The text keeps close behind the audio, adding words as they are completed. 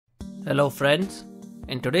Hello friends,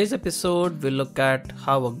 in today's episode we'll look at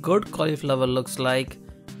how a good cauliflower looks like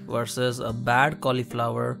versus a bad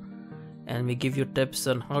cauliflower, and we give you tips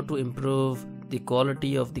on how to improve the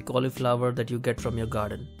quality of the cauliflower that you get from your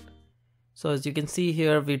garden. So as you can see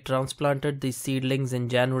here, we transplanted these seedlings in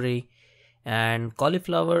January, and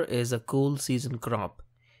cauliflower is a cool season crop.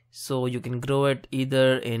 So you can grow it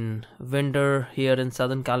either in winter here in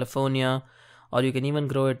Southern California, or you can even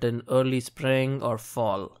grow it in early spring or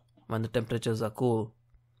fall when the temperatures are cool.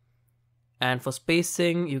 And for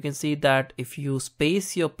spacing, you can see that if you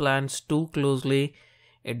space your plants too closely,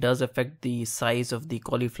 it does affect the size of the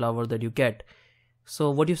cauliflower that you get. So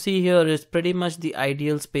what you see here is pretty much the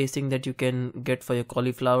ideal spacing that you can get for your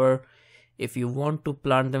cauliflower. If you want to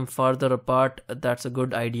plant them farther apart, that's a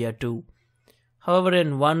good idea too. However,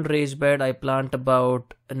 in one raised bed, I plant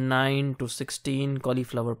about 9 to 16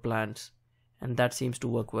 cauliflower plants, and that seems to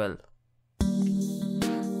work well.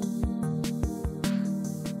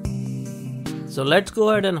 So let's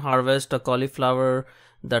go ahead and harvest a cauliflower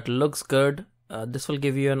that looks good. This will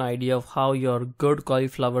give you an idea of how your good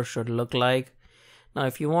cauliflower should look like. Now,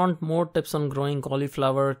 if you want more tips on growing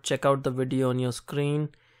cauliflower, check out the video on your screen,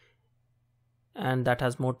 and that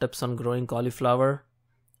has more tips on growing cauliflower.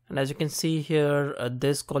 And as you can see here,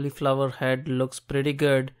 this cauliflower head looks pretty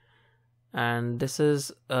good, and this is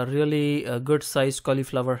a really good sized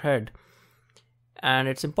cauliflower head. And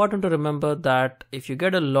it's important to remember that if you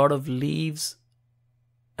get a lot of leaves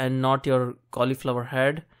and not your cauliflower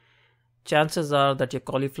head, chances are that your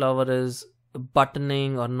cauliflower is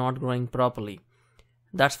buttoning or not growing properly.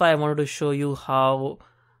 That's why I wanted to show you how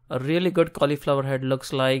a really good cauliflower head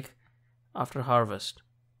looks like after harvest.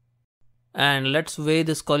 And let's weigh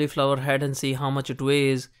this cauliflower head and see how much it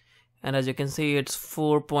weighs. And as you can see, it's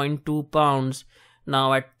 4.2 pounds.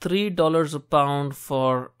 Now at $3 a pound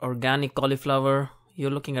for organic cauliflower, you're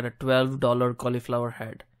looking at a $12 cauliflower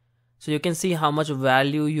head. So you can see how much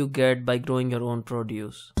value you get by growing your own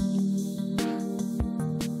produce.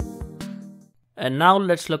 And now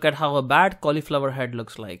let's look at how a bad cauliflower head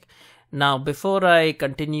looks like. Now before I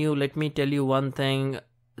continue, let me tell you one thing.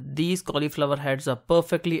 These cauliflower heads are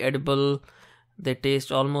perfectly edible. They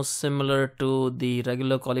taste almost similar to the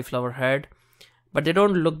regular cauliflower head, but they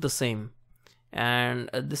don't look the same. And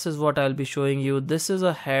this is what I'll be showing you. This is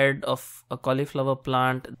a head of a cauliflower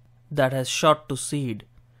plant that has shot to seed.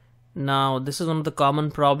 Now this is one of the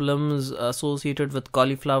common problems associated with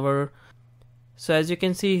cauliflower. So as you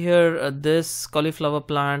can see here, this cauliflower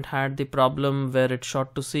plant had the problem where it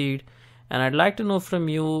shot to seed, and I'd like to know from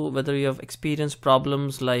you whether you have experienced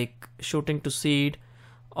problems like shooting to seed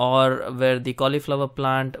or where the cauliflower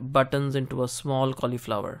plant buttons into a small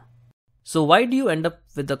cauliflower. So why do you end up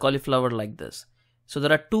with a cauliflower like this? So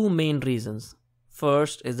there are two main reasons.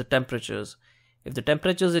 First is the temperatures. If the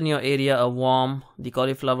temperatures in your area are warm, the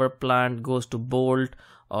cauliflower plant goes to bolt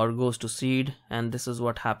or goes to seed, and this is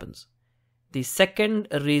what happens. The second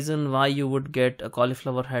reason why you would get a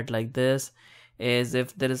cauliflower head like this is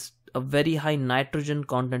if there is a very high nitrogen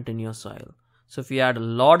content in your soil. So if you add a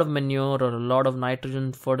lot of manure or a lot of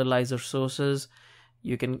nitrogen fertilizer sources,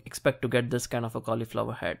 you can expect to get this kind of a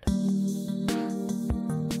cauliflower head.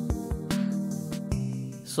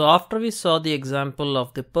 So after we saw the example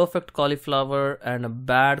of the perfect cauliflower and a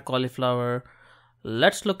bad cauliflower,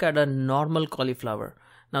 let's look at a normal cauliflower.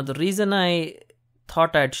 Now the reason I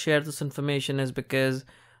thought I'd share this information is because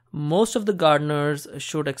most of the gardeners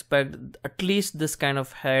should expect at least this kind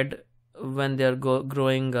of head when they're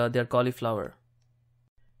growing their cauliflower.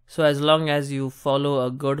 So as long as you follow a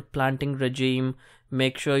good planting regime,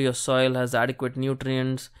 make sure your soil has adequate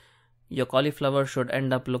nutrients, your cauliflower should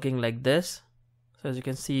end up looking like this. So as you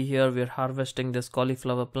can see here, we're harvesting this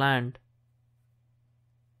cauliflower plant.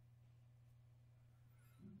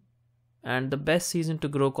 And the best season to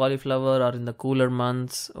grow cauliflower are in the cooler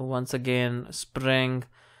months. Once again, spring,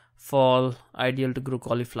 fall, ideal to grow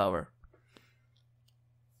cauliflower.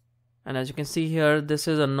 And as you can see here, this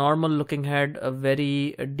is a normal looking head, a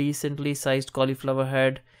very decently sized cauliflower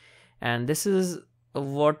head. And this is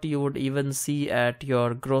what you would even see at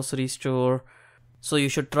your grocery store. So you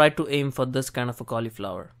should try to aim for this kind of a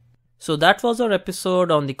cauliflower. So that was our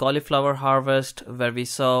episode on the cauliflower harvest, where we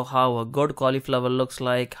saw how a good cauliflower looks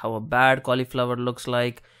like, how a bad cauliflower looks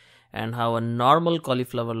like, and how a normal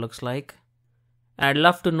cauliflower looks like. I'd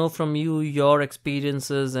love to know from you your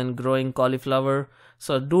experiences in growing cauliflower.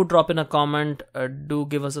 So do drop in a comment, do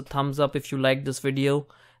give us a thumbs up if you liked this video,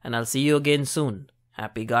 and I'll see you again soon.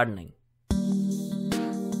 Happy gardening.